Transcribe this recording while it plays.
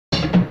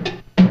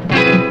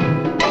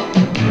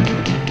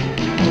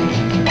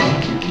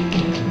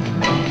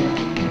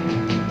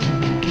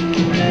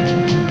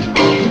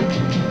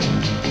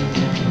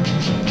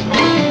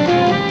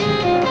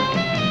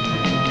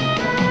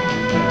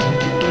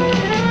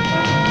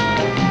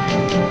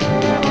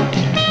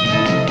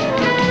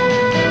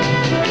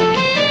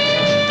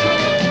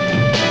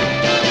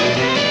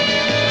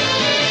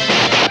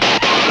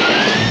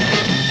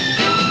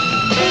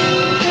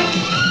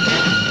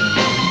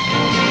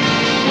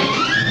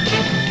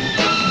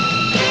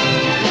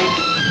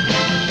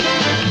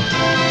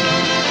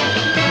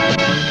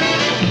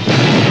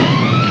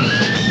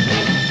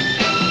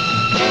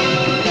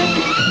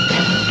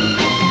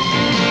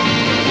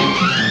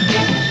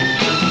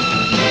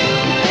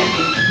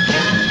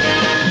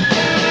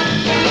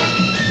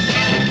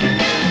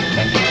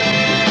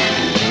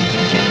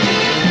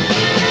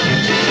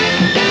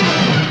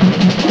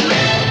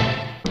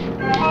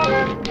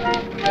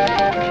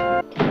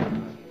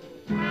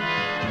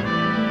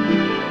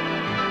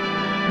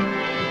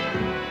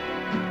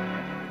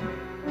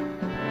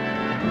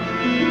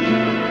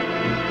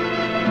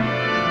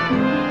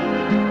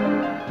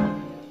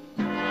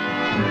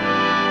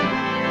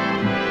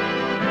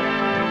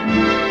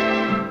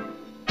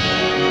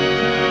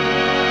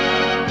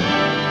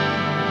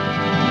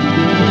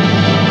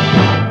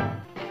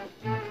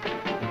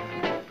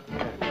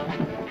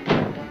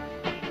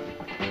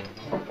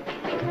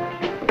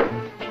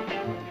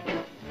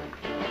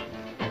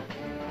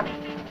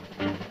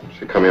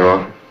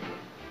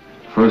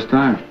First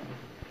time.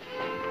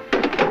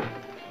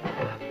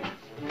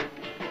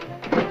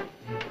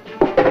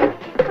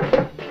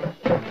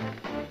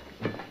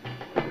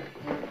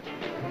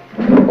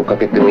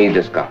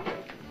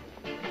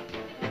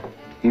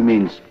 He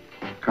means,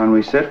 can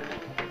we sit?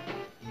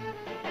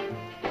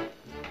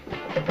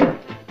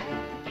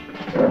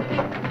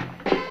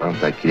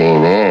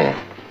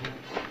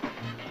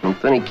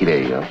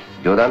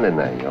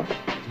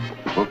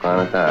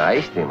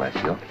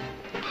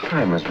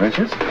 Hi, Miss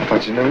Richards. I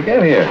thought you'd never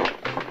get here.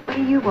 What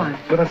do you want?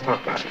 Well, let's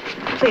talk about it.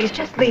 Please,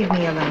 just leave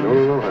me alone.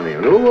 No, honey.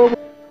 No.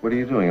 What are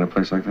you doing in a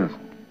place like this?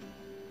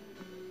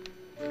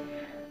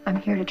 I'm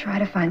here to try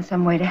to find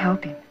some way to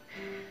help him.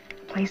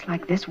 A place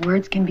like this,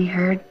 words can be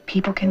heard,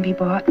 people can be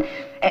bought.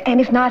 And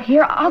if not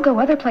here, I'll go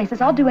other places.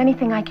 I'll do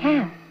anything I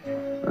can.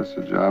 That's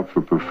a job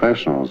for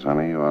professionals,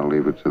 honey. You ought to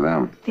leave it to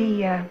them.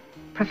 The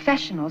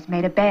professionals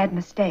made a bad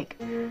mistake.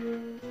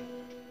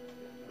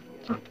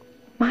 Look,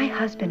 my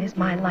husband is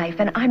my life,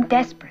 and I'm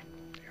desperate.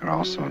 You're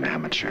also an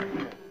amateur.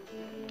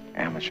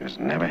 Amateurs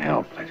never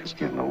help. They just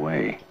get in the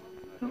way.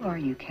 Who are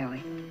you,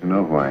 Kelly? You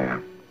know who I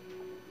am.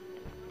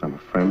 I'm a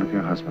friend of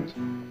your husband's.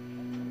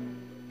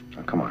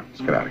 Now, come on,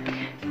 let's get out of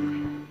here.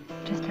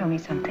 Just tell me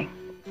something.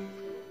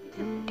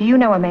 Do you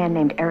know a man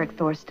named Eric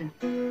Thorsten?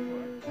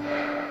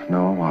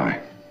 No, why?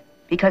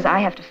 Because I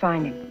have to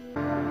find him.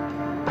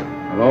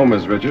 Hello,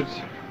 Miss Richards.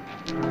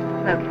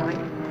 Hello, Kelly.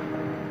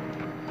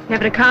 You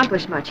haven't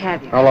accomplished much,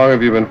 have you? How long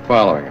have you been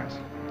following us?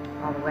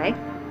 All the way?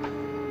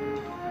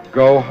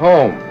 Go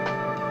home.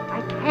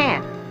 I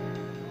can't.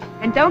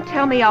 And don't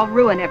tell me I'll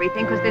ruin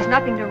everything, because there's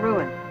nothing to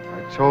ruin.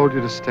 I told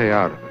you to stay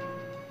out of it.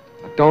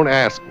 Now, don't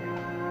ask me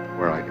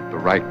where I get the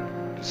right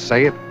to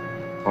say it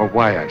or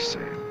why I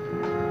say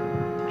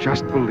it.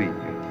 Just believe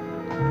me.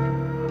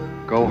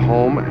 Go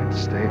home and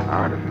stay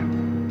out of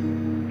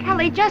it.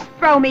 Kelly, just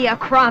throw me a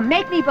crumb.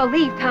 Make me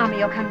believe Tommy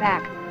will come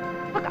back.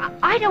 Look,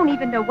 I don't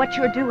even know what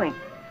you're doing,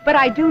 but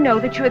I do know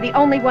that you're the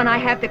only one I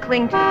have to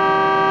cling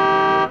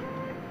to.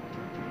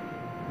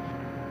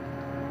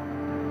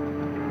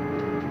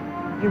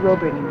 You will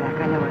bring him back,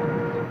 I know it.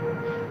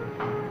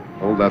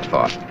 Hold that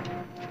thought.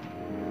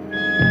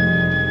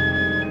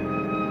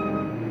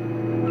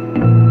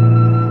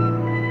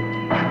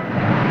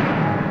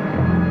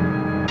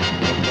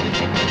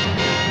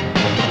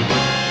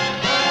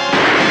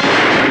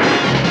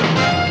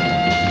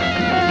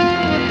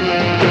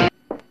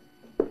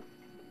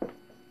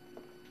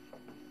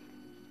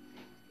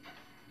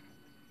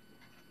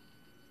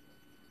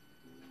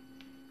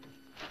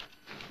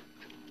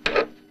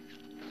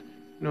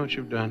 You know what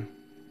you've done?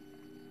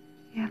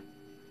 Yeah.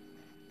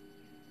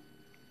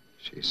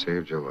 She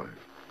saved your life.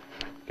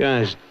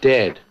 Guy's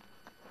dead.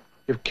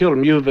 You've killed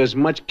him. You've as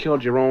much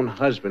killed your own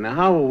husband. Now,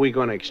 how are we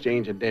going to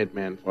exchange a dead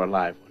man for a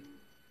live one?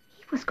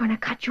 He was going to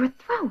cut your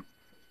throat.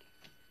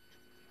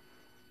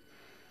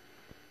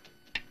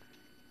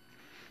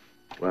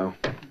 Well,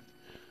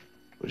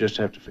 we'll just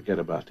have to forget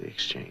about the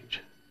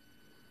exchange.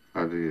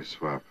 How do you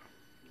swap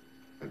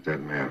a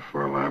dead man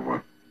for a live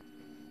one?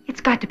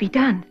 It's got to be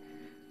done.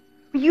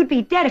 Well, you'd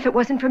be dead if it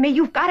wasn't for me.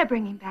 You've got to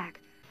bring him back.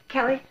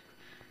 Kelly,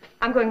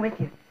 I'm going with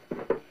you.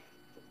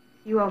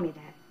 You owe me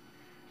that.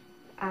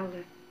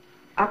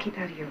 I'll keep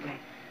out of your way.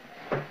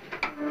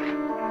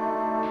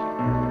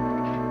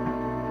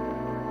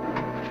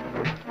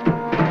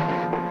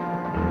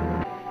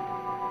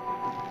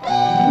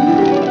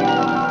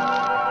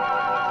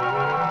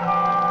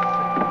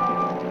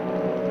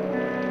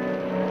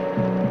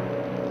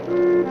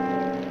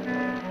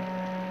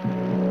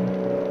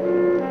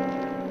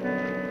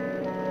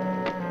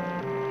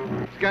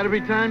 Got to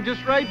be timed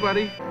just right,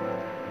 buddy.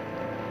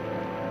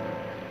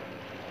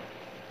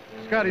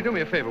 Scotty, do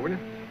me a favor, will you?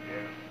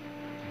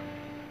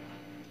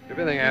 If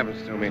anything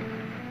happens to me,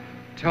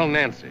 tell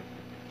Nancy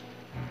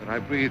that I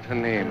breathed her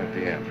name at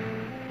the end.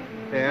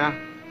 Yeah?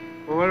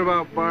 Well, what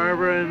about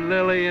Barbara and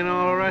Lily and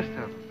all the rest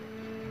of them?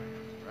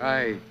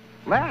 Right.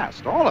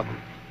 Last, all of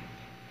them.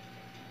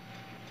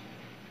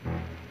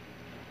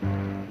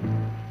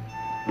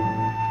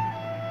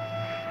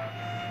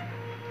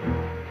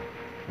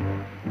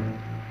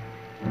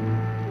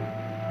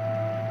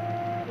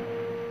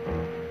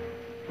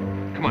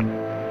 Come on.